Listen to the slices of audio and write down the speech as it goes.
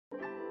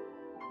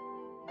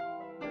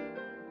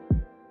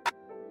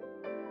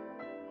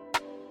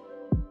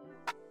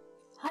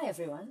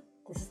everyone,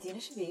 this is Dina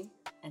Shabib,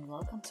 and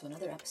welcome to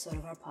another episode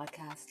of our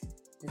podcast,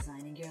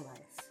 Designing Your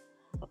Life,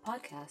 a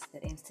podcast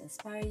that aims to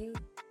inspire you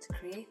to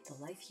create the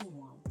life you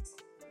want.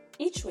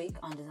 Each week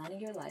on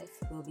Designing Your Life,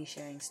 we'll be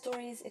sharing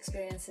stories,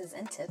 experiences,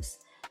 and tips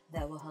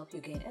that will help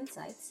you gain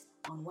insights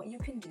on what you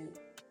can do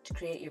to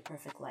create your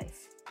perfect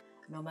life,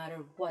 no matter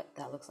what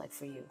that looks like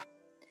for you.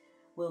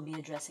 We'll be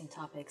addressing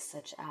topics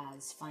such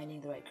as finding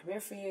the right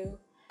career for you,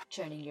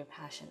 turning your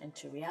passion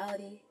into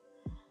reality,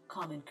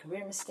 common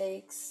career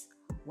mistakes,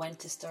 when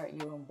to start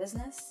your own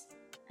business,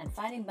 and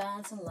finding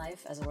balance in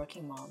life as a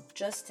working mom,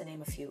 just to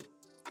name a few.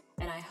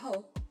 And I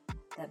hope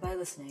that by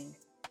listening,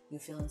 you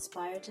feel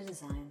inspired to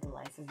design the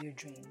life of your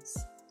dreams.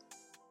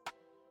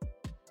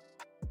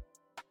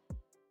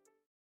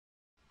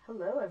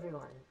 Hello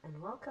everyone,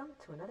 and welcome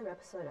to another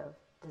episode of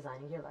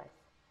Designing Your Life.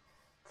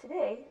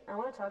 Today, I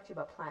want to talk to you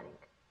about planning,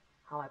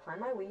 how I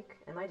plan my week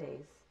and my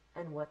days,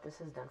 and what this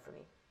has done for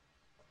me.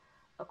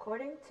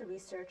 According to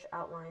research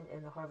outlined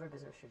in the Harvard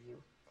Business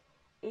Review,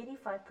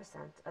 85%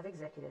 of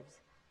executives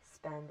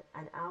spend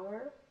an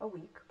hour a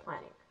week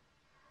planning.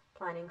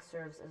 Planning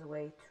serves as a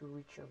way to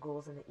reach your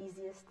goals in the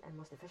easiest and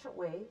most efficient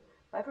way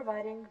by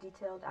providing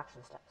detailed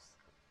action steps.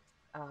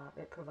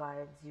 It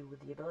provides you with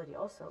the ability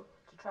also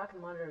to track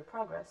and monitor your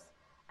progress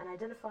and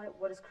identify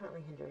what is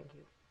currently hindering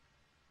you.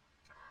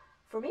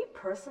 For me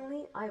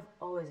personally, I've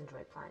always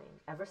enjoyed planning.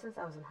 Ever since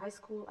I was in high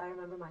school, I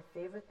remember my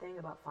favorite thing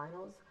about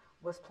finals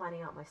was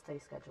planning out my study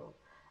schedule.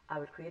 I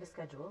would create a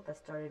schedule that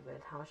started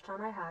with how much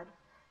time I had,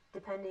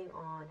 depending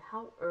on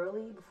how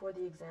early before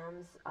the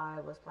exams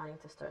I was planning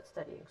to start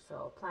studying.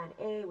 So plan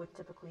A would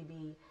typically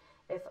be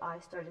if I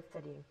started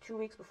studying 2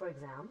 weeks before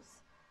exams,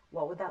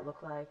 what would that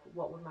look like?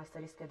 What would my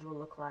study schedule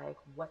look like?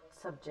 What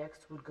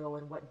subjects would go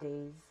in what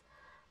days?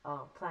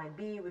 Plan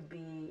B would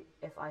be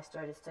if I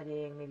started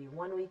studying maybe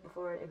 1 week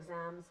before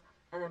exams.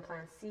 And then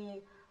plan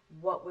C,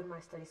 what would my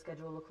study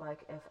schedule look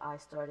like if I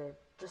started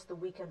just the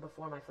weekend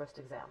before my first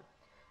exam?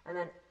 And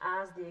then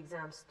as the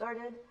exam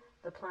started,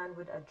 the plan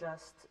would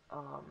adjust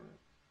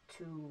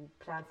to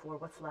plan for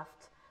what's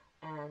left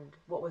and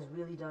what was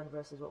really done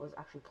versus what was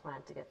actually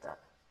planned to get done.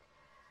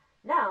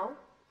 Now,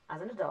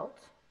 as an adult,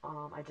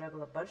 I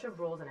juggle a bunch of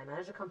roles and I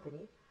manage a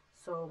company,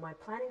 so my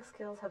planning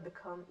skills have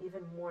become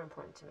even more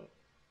important to me,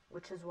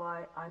 which is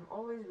why I'm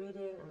always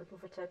reading and looking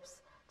for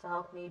tips to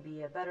help me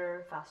be a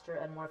better, faster,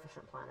 and more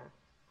efficient planner.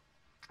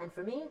 And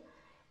for me,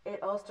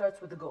 it all starts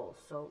with the goals.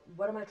 So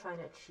what am I trying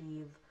to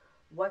achieve?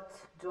 What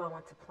do I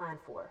want to plan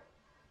for?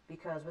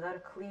 Because without a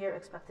clear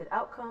expected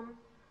outcome,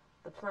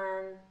 the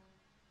plan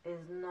is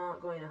not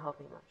going to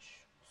help me much.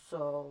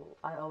 So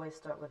I always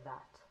start with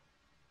that.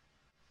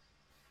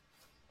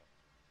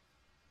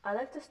 I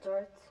like to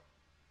start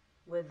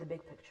with the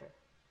big picture,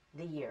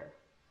 the year.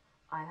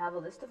 I have a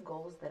list of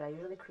goals that I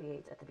usually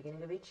create at the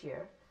beginning of each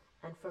year,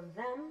 and from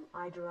them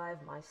I derive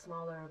my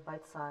smaller,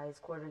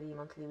 bite-sized, quarterly,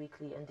 monthly,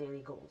 weekly, and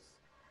daily goals.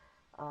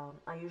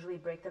 I usually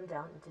break them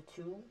down into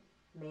two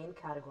main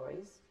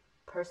categories: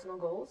 personal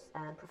goals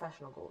and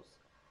professional goals.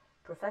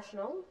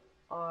 Professional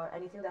are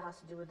anything that has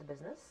to do with the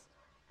business,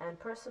 and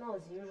personal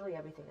is usually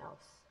everything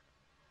else.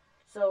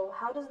 So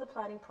how does the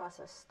planning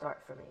process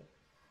start for me?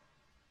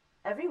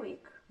 Every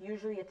week,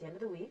 usually at the end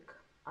of the week,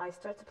 I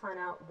start to plan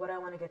out what I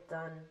want to get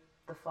done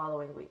the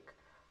following week.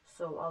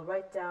 So I'll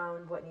write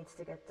down what needs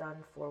to get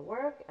done for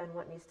work and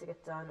what needs to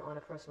get done on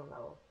a personal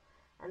level.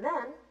 And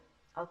then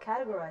I'll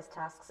categorize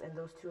tasks in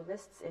those two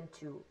lists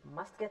into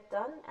must get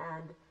done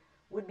and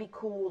would be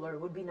cool or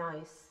would be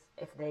nice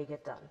if they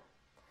get done.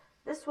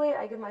 This way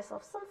I give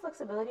myself some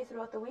flexibility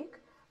throughout the week,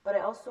 but I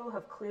also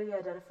have clearly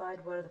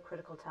identified what are the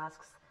critical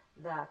tasks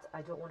that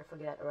I don't want to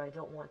forget or I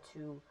don't want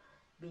to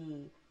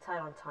be tight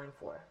on time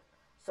for.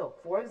 So,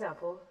 for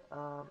example,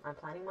 I'm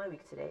planning my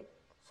week today.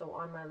 So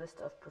on my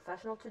list of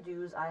professional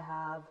to-dos, I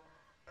have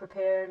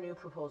prepare new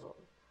proposal.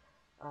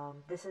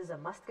 This is a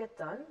must get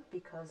done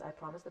because I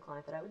promised the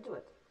client that I would do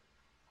it.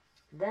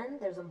 Then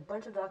there's a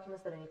bunch of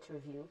documents that I need to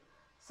review.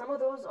 Some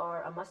of those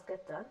are a must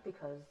get done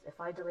because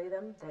if I delay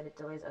them, then it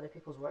delays other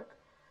people's work.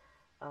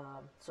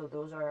 So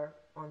those are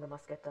on the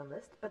must get done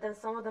list. But then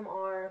some of them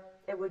are,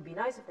 it would be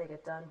nice if they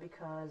get done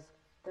because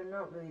they're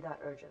not really that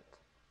urgent.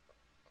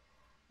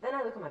 Then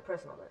I look at my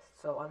personal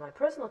list. So on my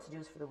personal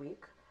to-dos for the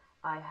week,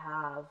 I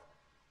have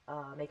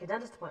make a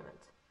dentist appointment.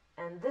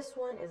 And this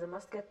one is a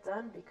must get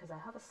done because I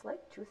have a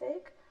slight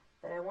toothache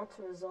that I want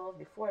to resolve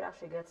before it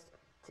actually gets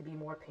to be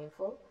more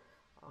painful.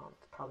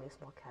 It's probably a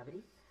small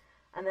cavity.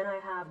 And then I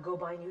have go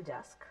buy a new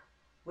desk,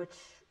 which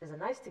is a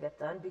nice to get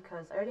done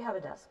because I already have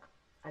a desk.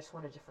 I just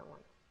want a different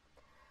one.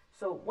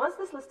 So once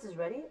this list is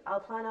ready, I'll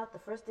plan out the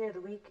first day of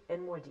the week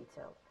in more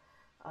detail.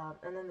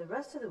 And then the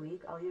rest of the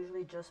week, I'll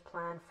usually just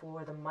plan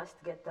for the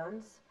must get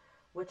dones,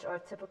 which are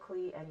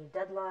typically any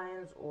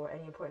deadlines or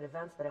any important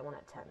events that I want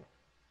to attend.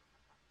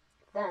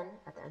 Then,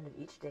 at the end of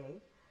each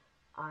day,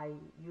 I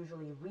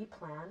usually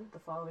replan the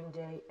following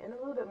day in a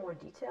little bit more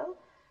detail,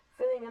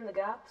 filling in the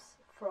gaps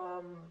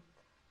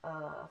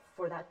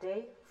for that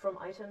day from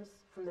items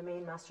from the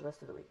main master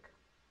list of the week.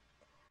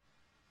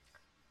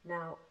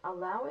 Now,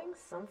 allowing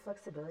some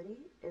flexibility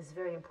is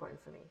very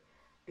important for me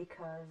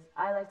because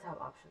I like to have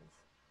options.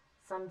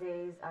 Some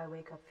days I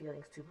wake up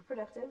feeling super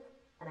productive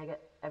and I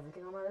get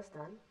everything on my list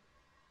done.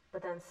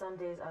 But then some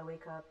days I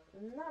wake up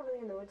not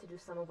really in the mood to do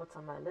some of what's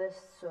on my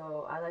list,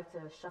 so I like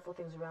to shuffle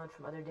things around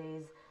from other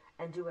days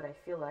and do what I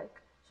feel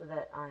like so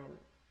that I'm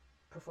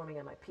performing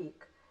at my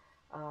peak.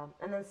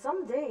 And then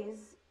some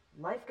days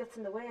life gets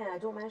in the way and I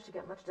don't manage to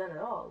get much done at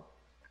all,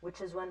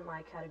 which is when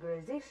my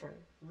categorization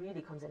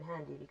really comes in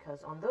handy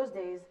because on those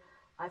days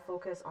I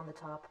focus on the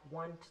top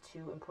 1 to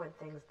 2 important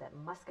things that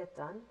must get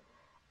done,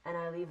 and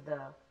I leave the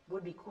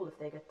would be cool if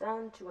they get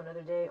done to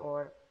another day,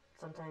 or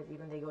sometimes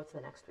even they go to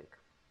the next week.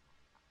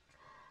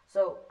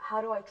 So, how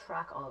do I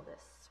track all of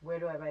this? Where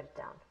do I write it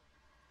down?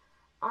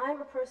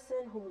 I'm a person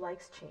who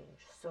likes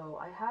change, so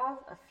I have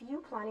a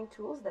few planning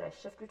tools that I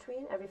shift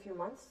between every few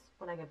months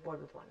when I get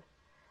bored with one.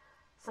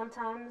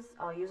 Sometimes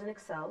I'll use an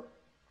Excel,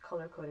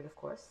 color coded of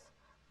course,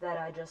 that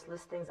I just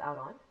list things out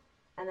on.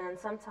 And then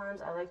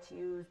sometimes I like to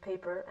use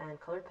paper and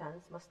colored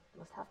pens, must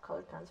have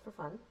colored pens for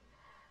fun.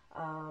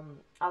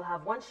 I'll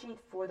have one sheet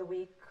for the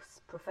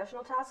week's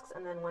professional tasks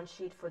and then one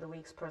sheet for the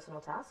week's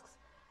personal tasks.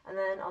 And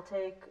then I'll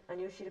take a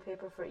new sheet of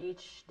paper for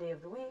each day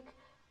of the week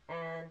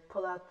and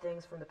pull out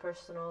things from the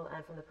personal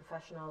and from the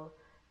professional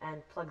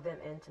and plug them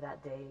into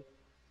that day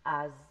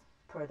as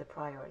per the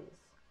priorities.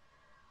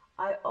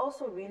 I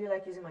also really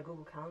like using my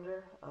Google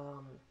Calendar.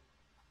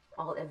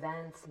 All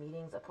events,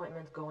 meetings,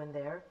 appointments go in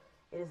there.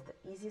 It is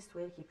the easiest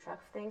way to keep track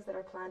of things that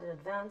are planned in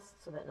advance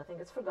so that nothing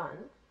gets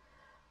forgotten.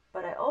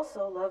 But I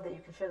also love that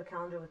you can share the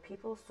calendar with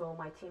people so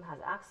my team has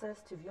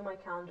access to view my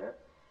calendar,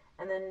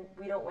 and then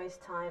we don't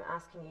waste time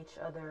asking each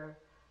other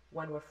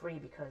when we're free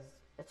because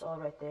it's all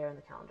right there in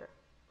the calendar.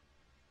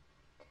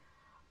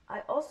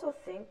 I also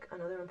think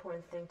another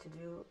important thing to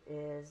do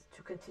is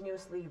to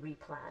continuously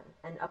replan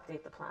and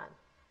update the plan,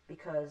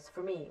 because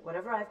for me,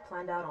 whatever I've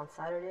planned out on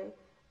Saturday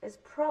is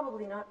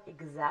probably not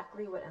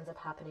exactly what ends up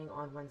happening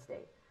on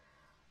Wednesday.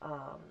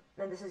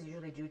 And this is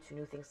usually due to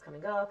new things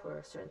coming up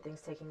or certain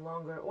things taking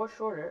longer or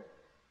shorter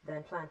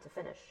than planned to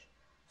finish.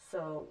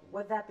 So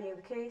with that being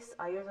the case,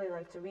 I usually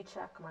like to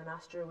recheck my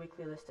master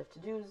weekly list of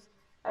to-dos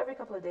every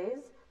couple of days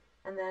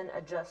and then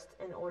adjust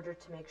in order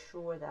to make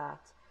sure that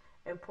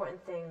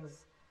important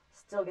things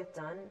still get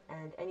done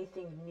and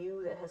anything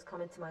new that has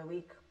come into my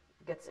week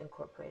gets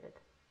incorporated.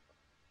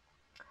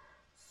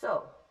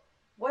 So,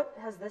 what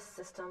has this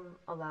system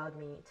allowed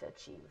me to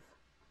achieve?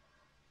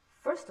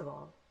 First of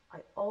all, I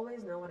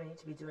always know what I need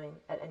to be doing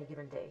at any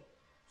given day,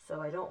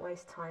 so I don't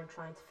waste time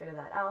trying to figure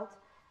that out,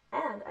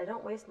 and I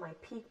don't waste my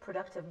peak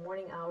productive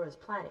morning hours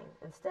planning.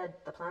 Instead,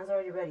 the plan's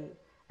already ready,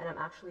 and I'm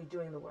actually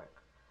doing the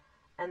work.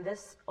 And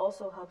this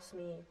also helps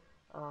me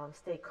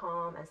stay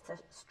calm and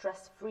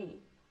stress-free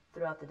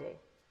throughout the day.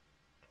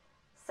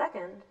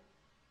 Second,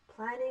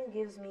 planning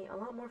gives me a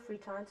lot more free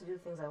time to do the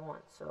things I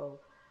want, so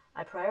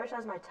I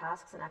prioritize my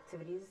tasks and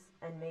activities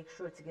and make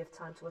sure to give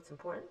time to what's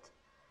important.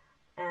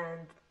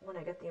 And when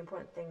I get the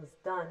important things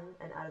done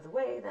and out of the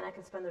way, then I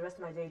can spend the rest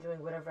of my day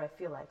doing whatever I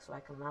feel like. So I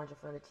can lounge in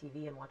front of the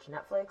TV and watch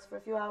Netflix for a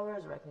few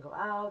hours, or I can go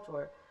out,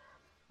 or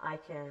I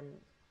can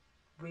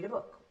read a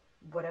book,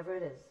 whatever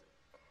it is.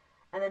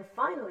 And then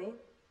finally,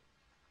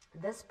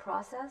 this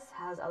process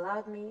has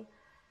allowed me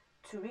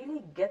to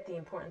really get the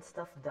important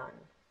stuff done,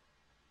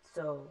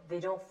 so they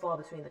don't fall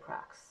between the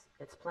cracks.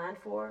 It's planned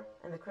for,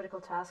 and the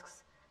critical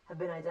tasks have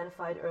been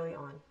identified early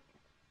on.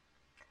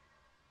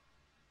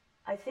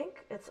 I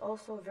think it's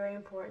also very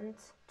important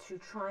to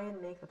try and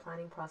make the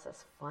planning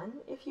process fun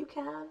if you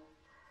can.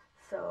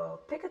 So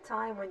pick a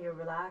time when you're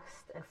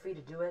relaxed and free to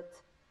do it.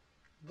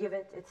 Give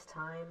it its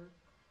time.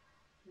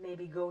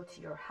 Maybe go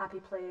to your happy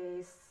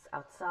place,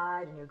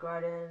 outside, in your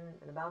garden,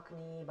 in the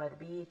balcony, by the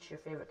beach, your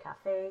favorite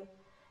cafe,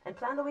 and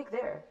plan the week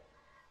there.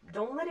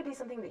 Don't let it be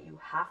something that you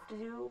have to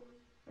do.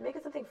 Make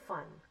it something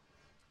fun.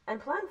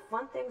 And plan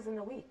fun things in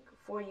the week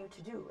for you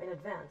to do in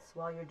advance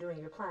while you're doing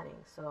your planning.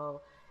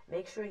 So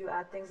make sure you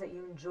add things that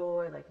you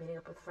enjoy, like meeting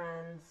up with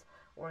friends,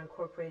 or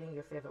incorporating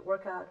your favorite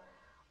workout,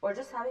 or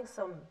just having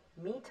some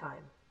me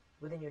time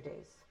within your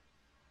days.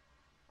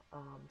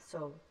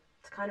 So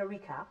to kind of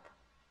recap,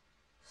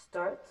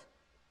 start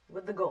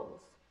with the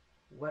goals.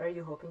 What are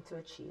you hoping to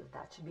achieve?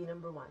 That should be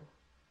number one.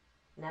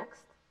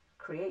 Next,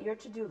 create your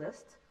to-do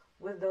list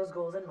with those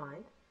goals in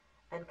mind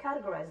and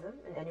categorize them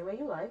in any way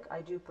you like.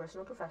 I do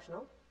personal,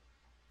 professional,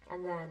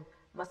 and then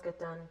must get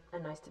done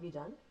and nice to be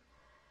done.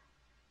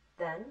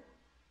 Then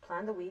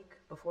plan the week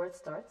before it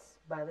starts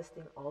by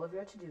listing all of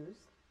your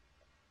to-dos.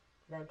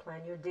 Then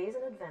plan your days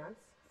in advance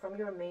from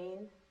your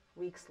main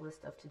week's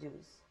list of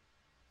to-dos.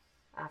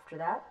 After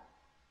that,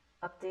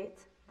 update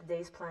the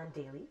day's plan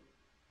daily,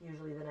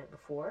 usually the night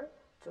before,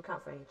 to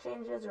account for any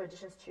changes or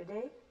additions to your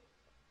day.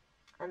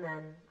 And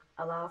then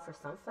allow for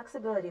some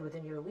flexibility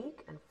within your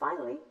week. And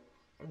finally,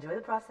 enjoy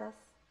the process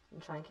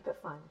and try and keep it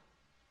fun.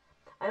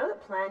 I know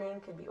that planning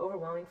can be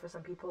overwhelming for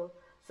some people,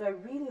 so I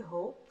really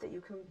hope that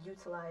you can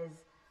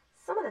utilize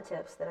some of the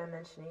tips that I'm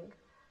mentioning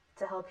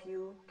to help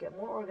you get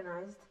more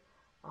organized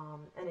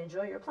and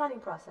enjoy your planning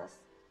process.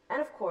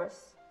 And of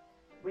course,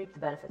 reap the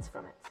benefits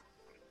from it.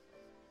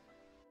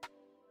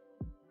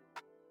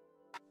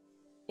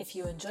 If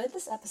you enjoyed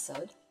this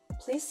episode,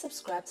 please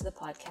subscribe to the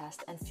podcast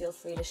and feel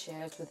free to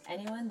share it with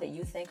anyone that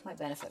you think might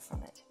benefit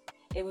from it.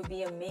 It would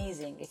be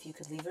amazing if you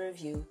could leave a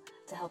review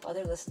to help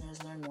other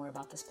listeners learn more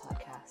about this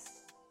podcast.